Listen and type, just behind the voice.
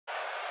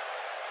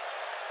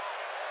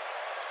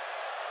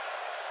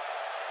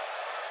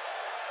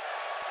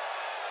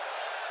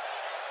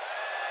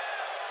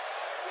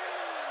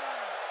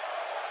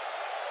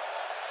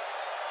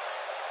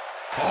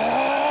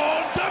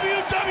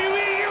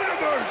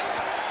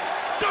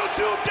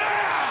Don't you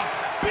dare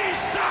be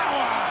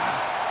sour.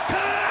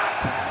 Clap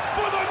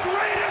for the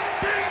greatest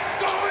thing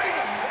going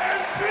and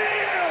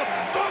feel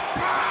the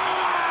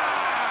power.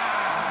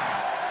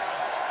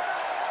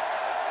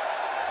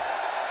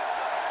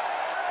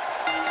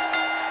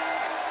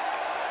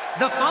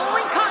 The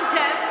following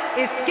contest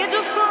is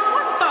scheduled for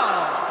one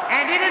fall,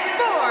 and it is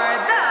for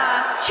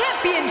the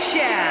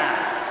championship.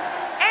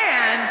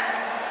 And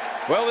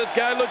well, this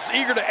guy looks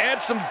eager to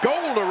add some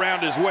gold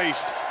around his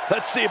waist.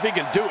 Let's see if he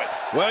can do it.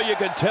 Well, you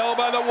can tell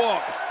by the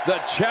walk, the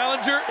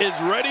challenger is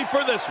ready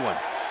for this one.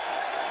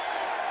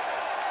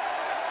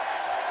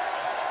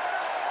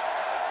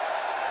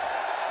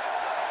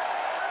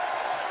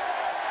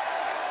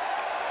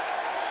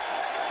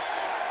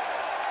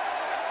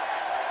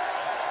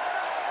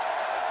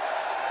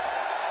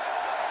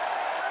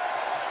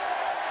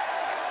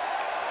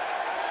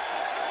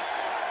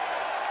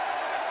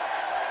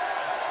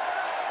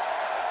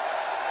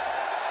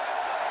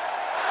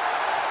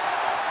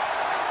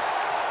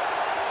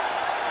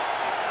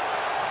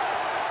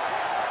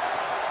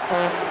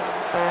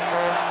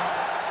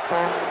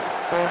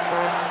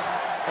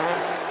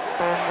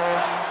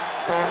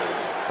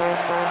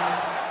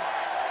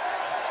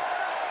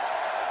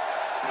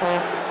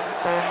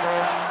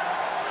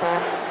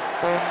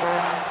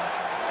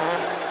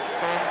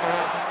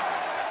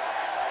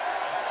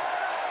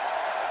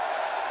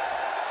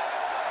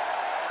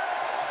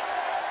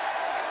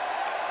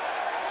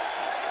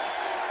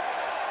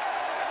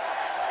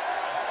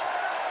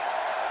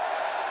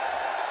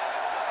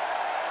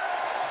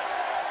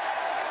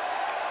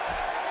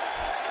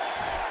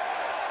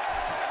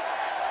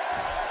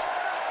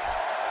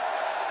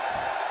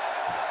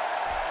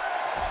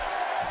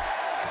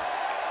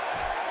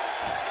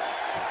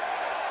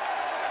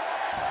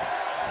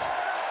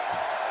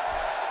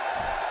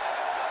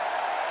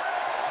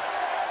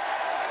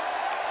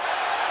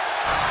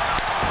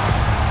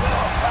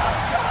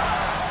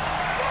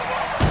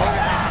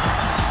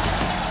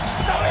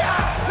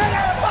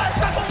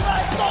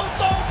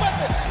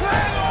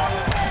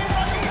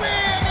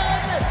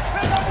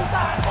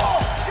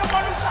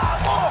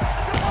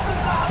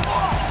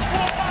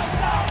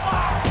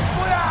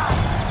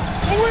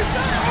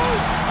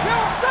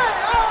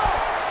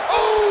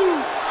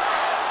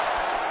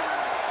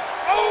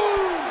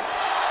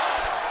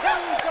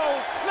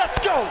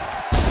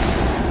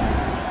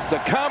 The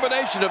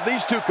combination of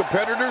these two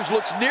competitors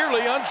looks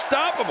nearly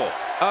unstoppable.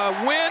 A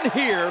win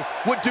here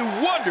would do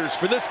wonders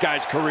for this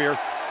guy's career.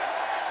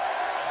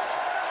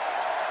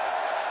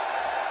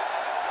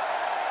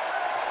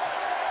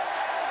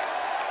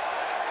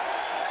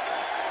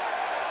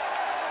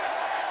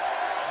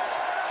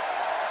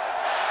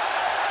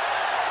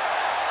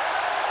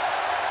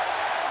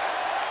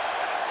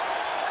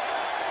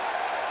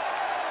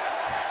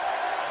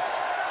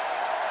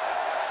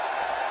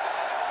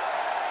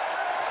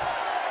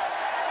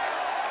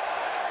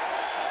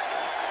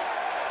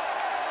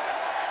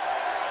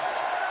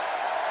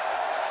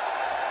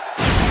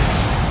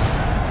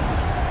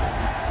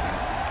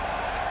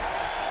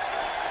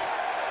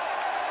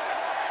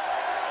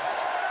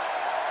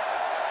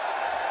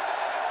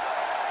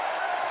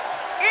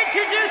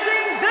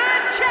 introducing the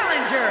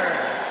challengers.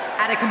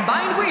 At a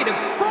combined weight of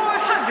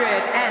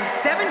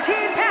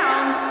 417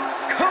 pounds,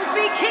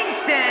 Kofi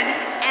Kingston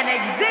and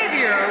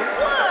Xavier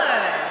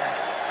Woods.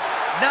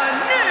 The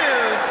New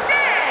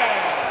Day.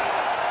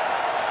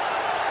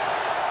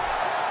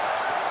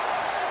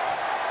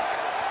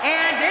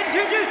 And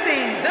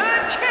introducing the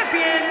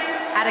champions.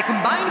 At a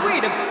combined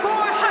weight of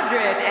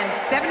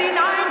 479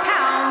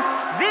 pounds,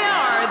 they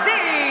are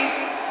the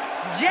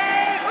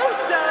Jey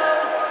Uso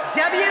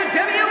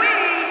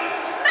WWE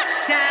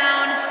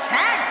SmackDown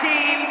Tag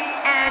Team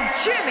and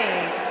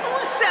Jimmy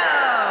Uso.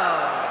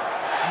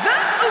 The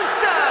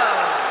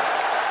Usos.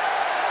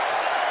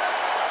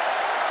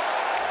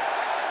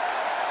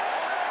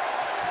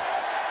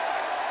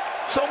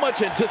 So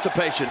much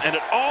anticipation, and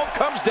it all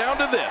comes down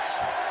to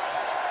this.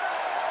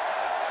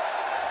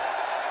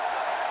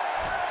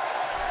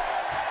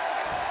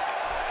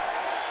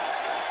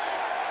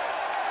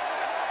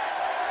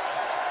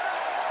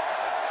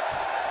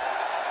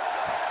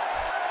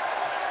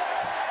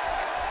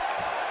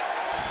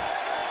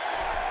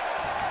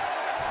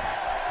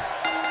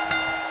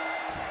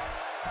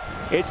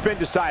 It's been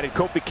decided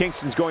Kofi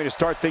Kingston's going to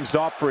start things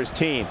off for his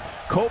team.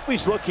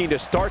 Kofi's looking to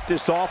start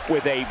this off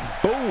with a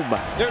boom.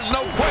 There's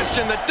no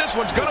question that this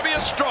one's going to be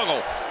a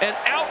struggle, an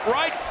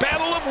outright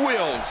battle of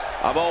wills.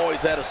 I've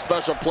always had a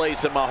special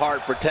place in my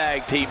heart for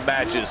tag team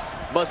matches.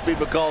 Must be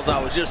because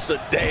I was just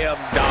so damn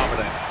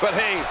dominant. But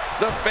hey,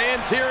 the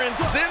fans here in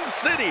Sin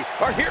City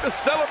are here to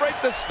celebrate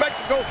the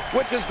spectacle,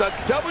 which is the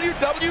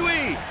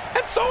WWE,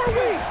 and so are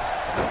we.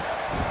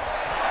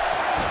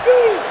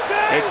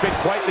 It's been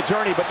quite the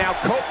journey, but now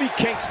Kofi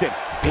Kingston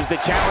is the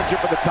challenger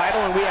for the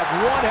title, and we have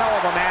one hell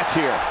of a match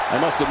here.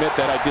 I must admit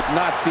that I did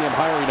not see him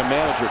hiring a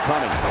manager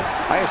coming.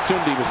 I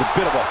assumed he was a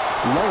bit of a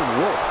lone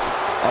wolf.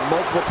 A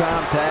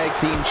multiple-time tag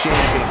team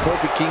champion.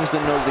 Kofi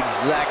Kingston knows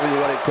exactly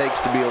what it takes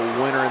to be a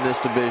winner in this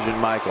division,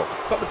 Michael.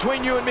 But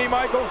between you and me,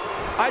 Michael,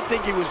 I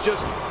think he was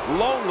just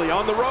lonely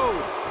on the road.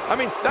 I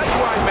mean, that's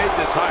why he made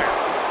this hire.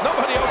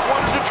 Nobody else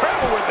wanted to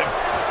travel with him.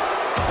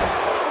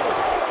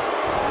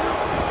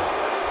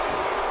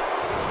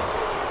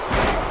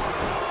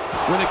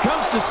 When it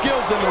comes to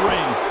skills in the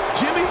ring,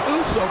 Jimmy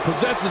Uso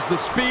possesses the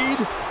speed,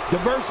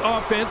 diverse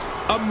offense,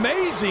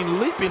 amazing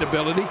leaping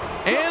ability,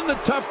 and the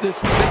toughness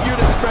that you'd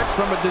expect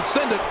from a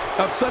descendant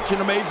of such an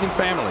amazing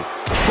family.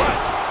 But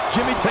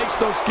Jimmy takes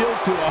those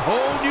skills to a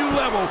whole new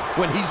level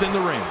when he's in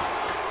the ring.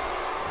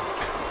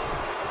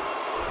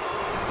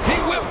 He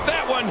whiffed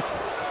that one.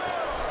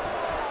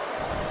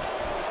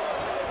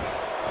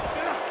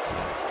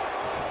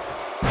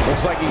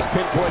 Looks like he's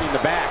pinpointing the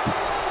back.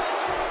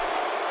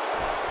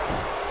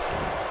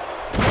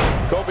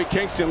 Kofi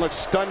Kingston looks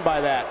stunned by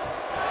that.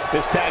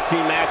 This tag team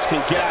match can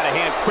get out of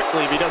hand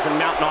quickly if he doesn't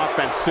mount an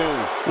offense soon.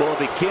 Well, if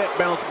he can't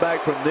bounce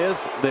back from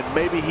this, then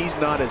maybe he's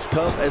not as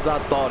tough as I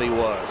thought he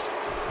was.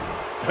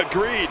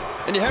 Agreed.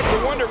 And you have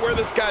to wonder where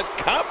this guy's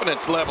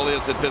confidence level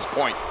is at this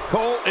point.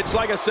 Cole, it's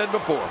like I said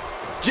before.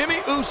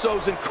 Jimmy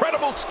Uso's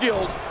incredible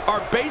skills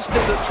are based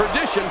in the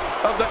tradition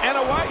of the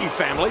Anoa'i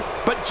family,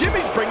 but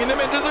Jimmy's bringing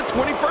them into the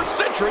 21st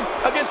century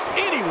against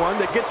anyone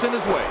that gets in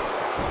his way.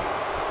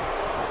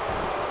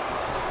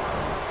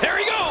 There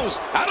he goes,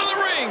 out of the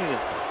ring.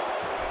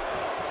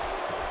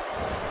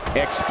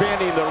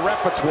 Expanding the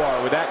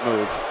repertoire with that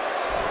move.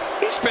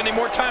 He's spending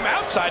more time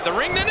outside the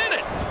ring than in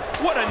it.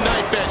 What a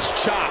knife-edge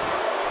chop.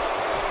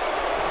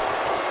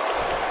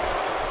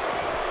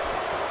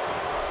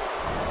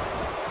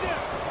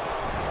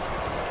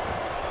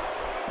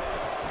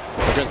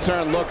 A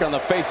concerned look on the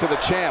face of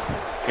the champ.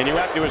 And you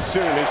have to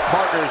assume his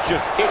partner is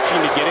just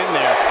itching to get in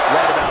there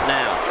right about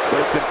now.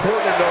 But it's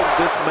important to note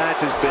this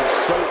match has been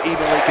so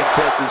evenly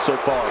contested so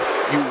far.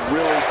 You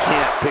really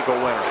can't pick a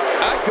winner.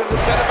 I couldn't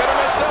have said it better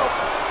myself,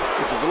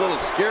 which is a little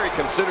scary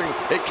considering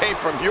it came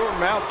from your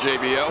mouth,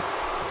 JBL.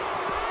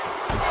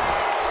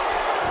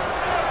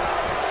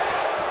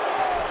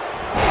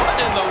 What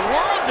in the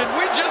world did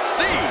we just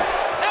see?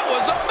 That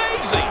was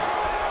amazing.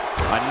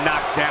 A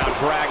knockdown,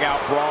 drag-out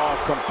brawl,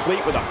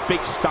 complete with a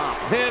big stomp.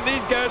 And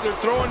these guys are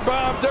throwing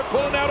bombs. They're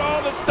pulling out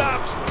all the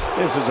stops.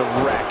 This is a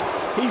wreck.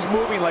 He's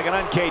moving like an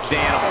uncaged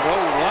animal.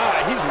 Oh,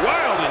 my. He's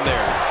wild in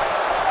there.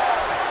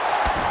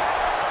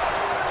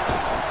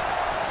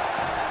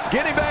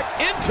 Getting back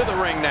into the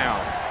ring now.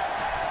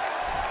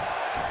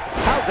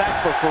 How's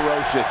that for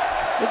ferocious?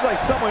 It's like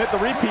someone hit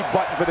the repeat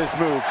button for this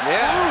move.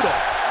 Yeah. Brutal.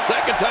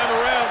 Second time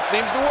around.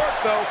 Seems to work,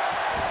 though.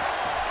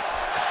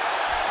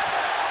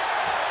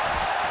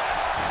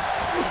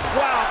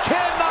 Wow,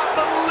 cannot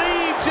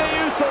believe Jey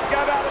Uso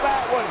got out of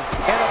that one.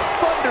 And a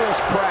thunderous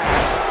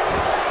crash.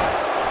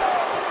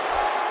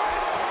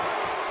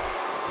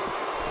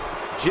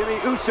 Jimmy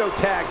Uso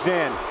tags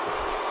in.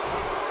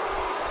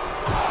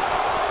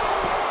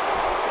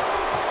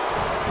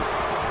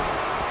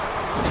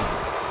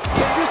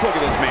 Just look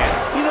at this man.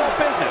 He's all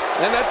business.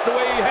 And that's the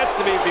way he has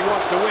to be if he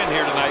wants to win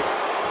here tonight.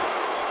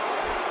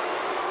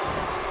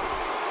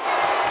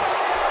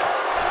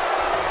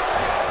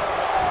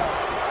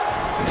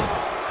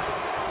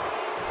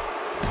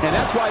 And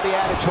that's why the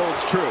adage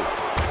holds true.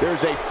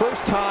 There's a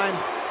first time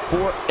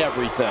for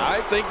everything.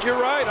 I think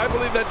you're right. I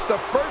believe that's the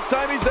first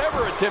time he's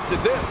ever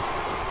attempted this.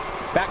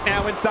 Back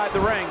now inside the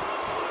ring.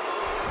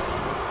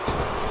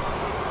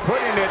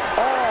 Putting it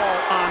all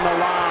on the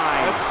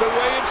line. That's the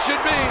way it should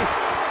be.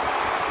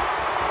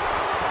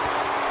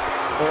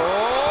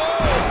 Oh!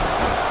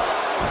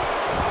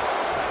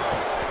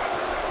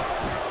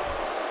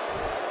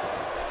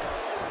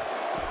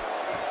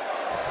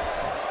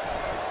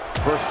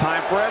 First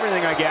time for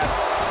everything, I guess.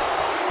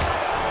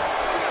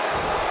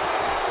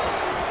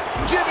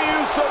 Jimmy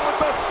Uso with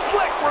the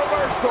slick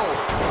reversal.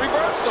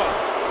 Reversal.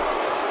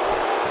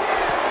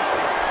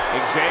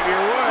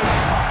 Xavier Woods.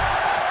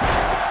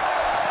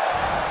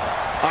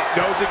 Up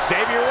goes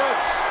Xavier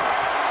Woods.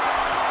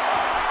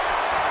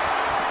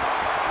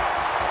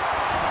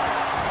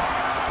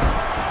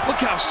 Look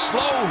how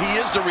slow he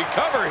is to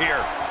recover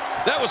here.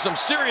 That was some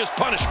serious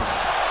punishment.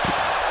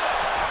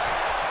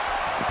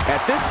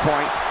 At this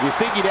point, you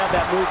think he'd have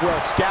that move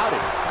well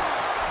scouted.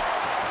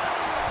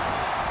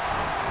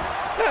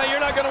 Yeah, you're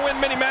not going to win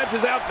many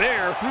matches out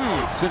there.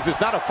 Since it's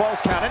not a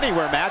falls count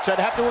anywhere match, I'd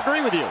have to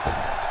agree with you.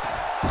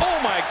 Oh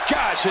my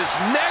gosh, his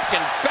neck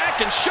and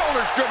back and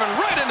shoulders driven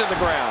right into the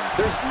ground.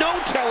 There's no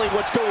telling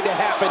what's going to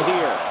happen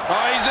here.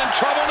 Oh, he's in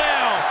trouble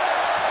now.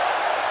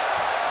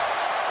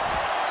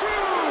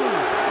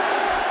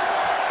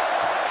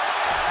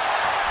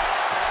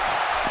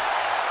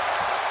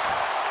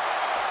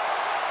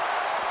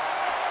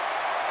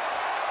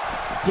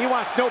 He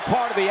wants no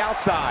part of the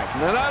outside.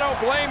 And I don't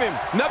blame him.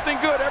 Nothing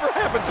good ever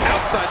happens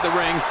outside the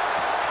ring.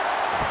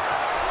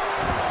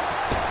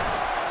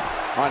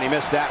 Oh, and he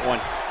missed that one.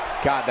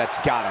 God, that's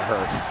gotta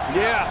hurt.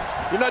 Yeah,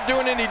 you're not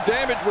doing any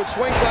damage with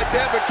swings like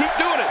that, but keep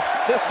doing it.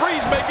 The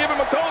breeze may give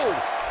him a cold.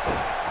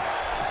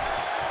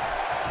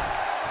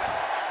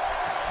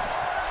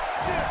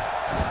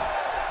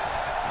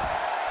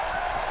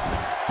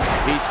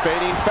 He's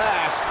fading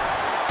fast.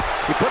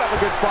 He put up a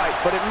good fight,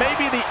 but it may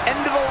be the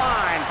end of the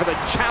line for the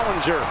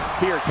challenger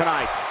here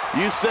tonight.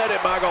 You said it,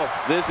 Michael.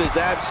 This is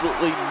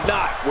absolutely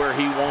not where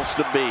he wants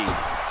to be.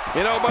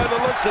 You know, by the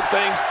looks of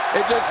things,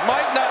 it just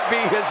might not be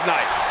his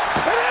night.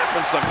 That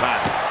happens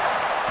sometimes.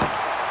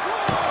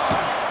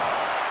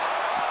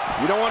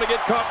 You don't want to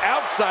get caught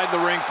outside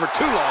the ring for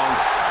too long.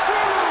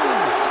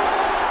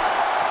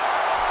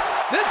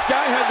 This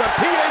guy has a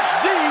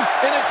PhD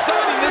in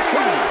exciting this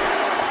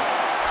crowd.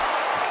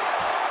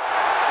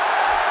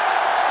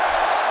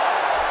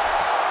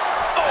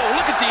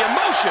 Look at the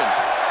emotion.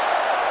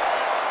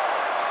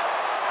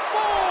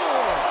 4.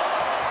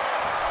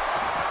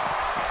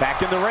 Back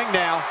in the ring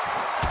now.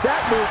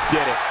 That move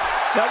did it.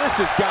 Now this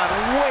has gone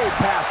way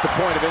past the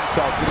point of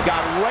insults and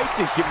gone right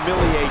to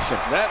humiliation.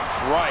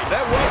 That's right.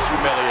 That was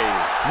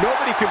humiliating.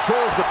 Nobody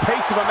controls the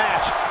pace of a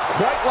match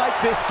quite like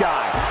this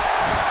guy.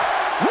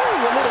 Woo,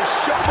 a little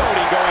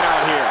showboating going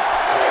on here.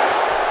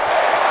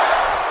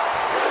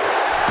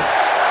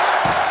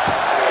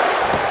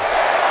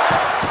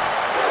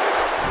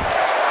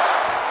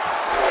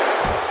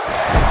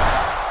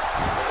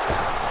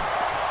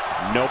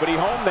 Nobody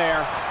home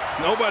there.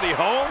 Nobody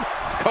home?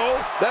 Cole,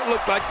 that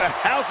looked like the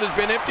house has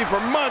been empty for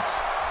months.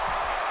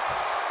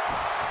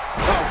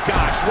 Oh,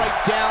 gosh, right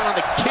down on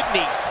the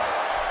kidneys.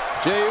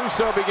 Jey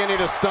Uso beginning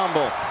to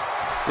stumble.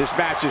 This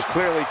match is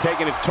clearly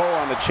taking its toll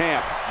on the champ.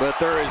 But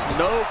there is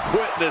no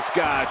quitting this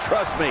guy.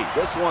 Trust me,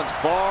 this one's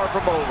far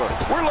from over.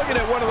 We're looking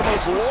at one of the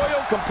most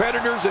loyal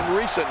competitors in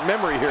recent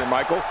memory here,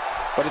 Michael.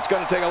 But it's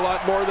going to take a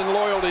lot more than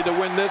loyalty to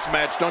win this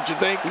match, don't you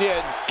think? Yeah,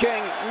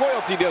 King,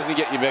 loyalty doesn't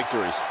get you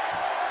victories.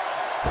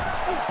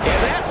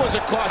 And that was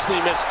a costly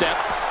misstep.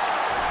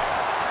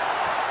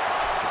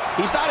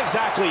 He's not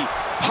exactly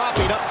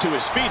popping up to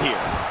his feet here.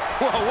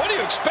 Well, what do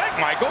you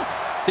expect, Michael?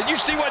 Did you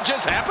see what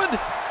just happened?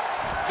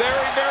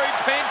 Very, very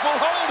painful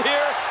hold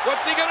here.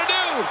 What's he gonna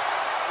do?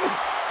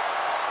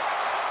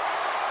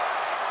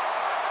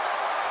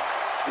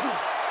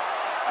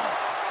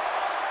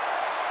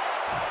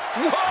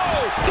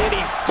 Whoa! And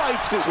he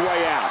fights his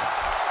way out.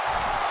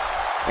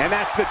 And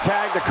that's the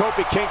tag to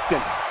Kofi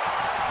Kingston.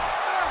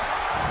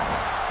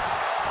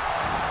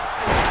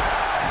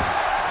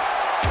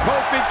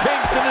 Kofi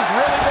Kingston is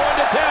really going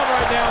to town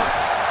right now.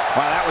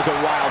 Wow, that was a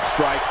wild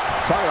strike.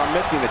 Talking about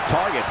missing the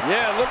target.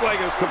 Yeah, it looked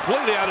like it was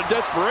completely out of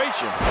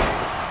desperation.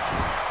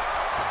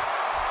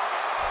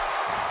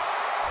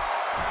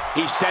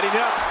 He's setting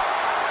up.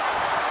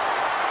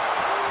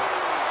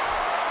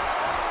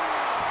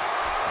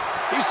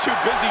 He's too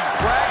busy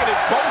bragging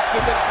and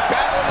boasting than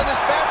battling in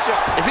this matchup.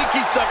 If he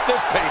keeps up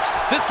this pace,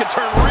 this could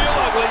turn real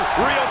ugly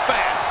real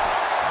fast.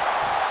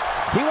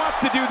 He wants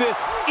to do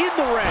this in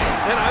the ring.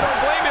 And I don't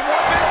blame him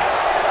one bit.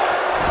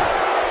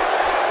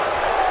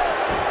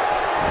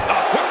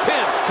 Quick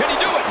pin. Can he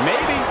do it?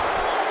 Maybe.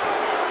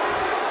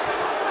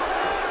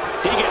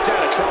 He gets out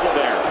of trouble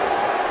there.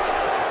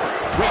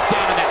 Right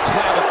down in that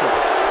clavicle.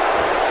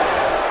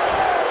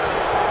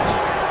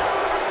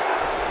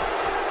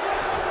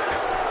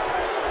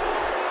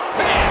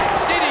 Man,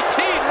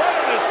 DDT'd right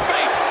on his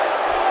face.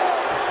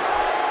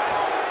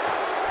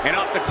 And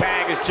off the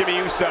tag is Jimmy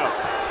Uso.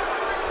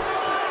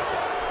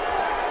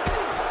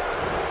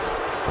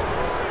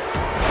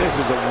 This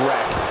is a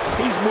wreck.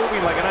 He's moving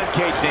like an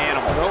uncaged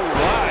animal. No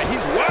lie,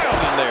 he's wild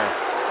in there.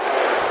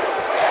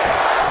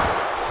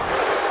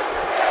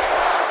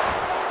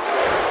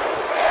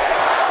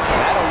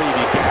 That'll leave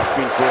you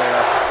gasping for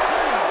air.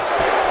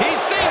 He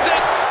sees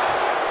it.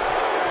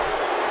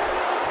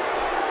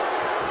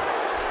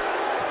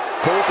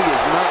 Kofi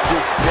is not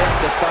just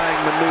death-defying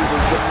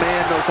maneuvers. The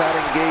man knows how to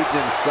engage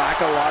in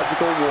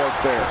psychological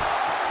warfare.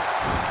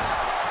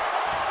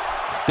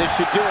 This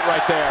should do it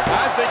right there.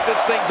 I think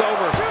this thing's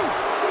over.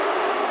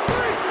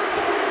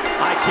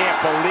 I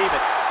can't believe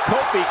it.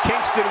 Kofi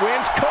Kingston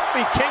wins.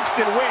 Kofi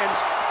Kingston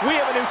wins. We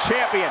have a new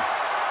champion.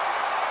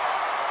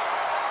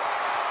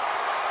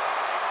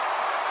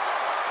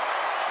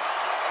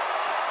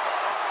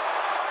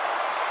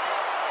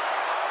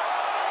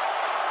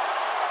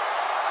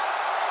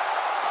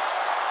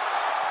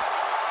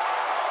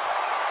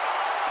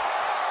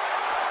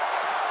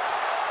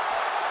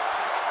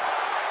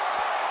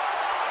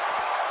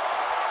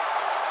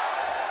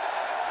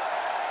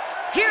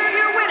 Here are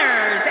your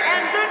winners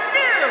and the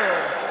new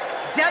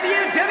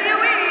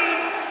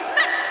WWE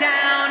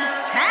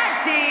SmackDown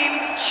Tag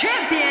Team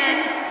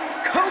Champion,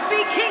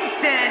 Kofi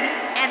Kingston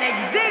and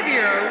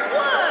Xavier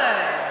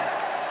Woods.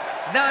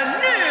 The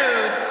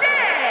New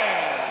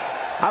Day.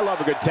 I love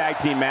a good tag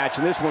team match,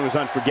 and this one was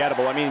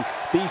unforgettable. I mean,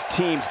 these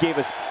teams gave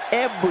us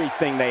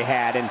everything they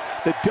had, and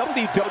the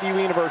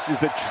WWE Universe is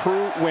the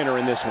true winner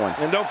in this one.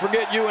 And don't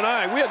forget, you and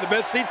I, we had the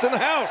best seats in the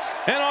house.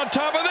 And on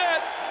top of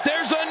that,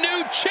 there's a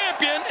new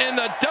champion in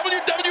the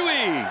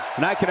WWE.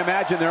 And I can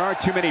imagine there aren't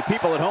too many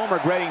people at home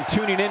regretting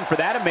tuning in for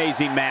that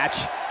amazing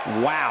match.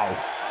 Wow.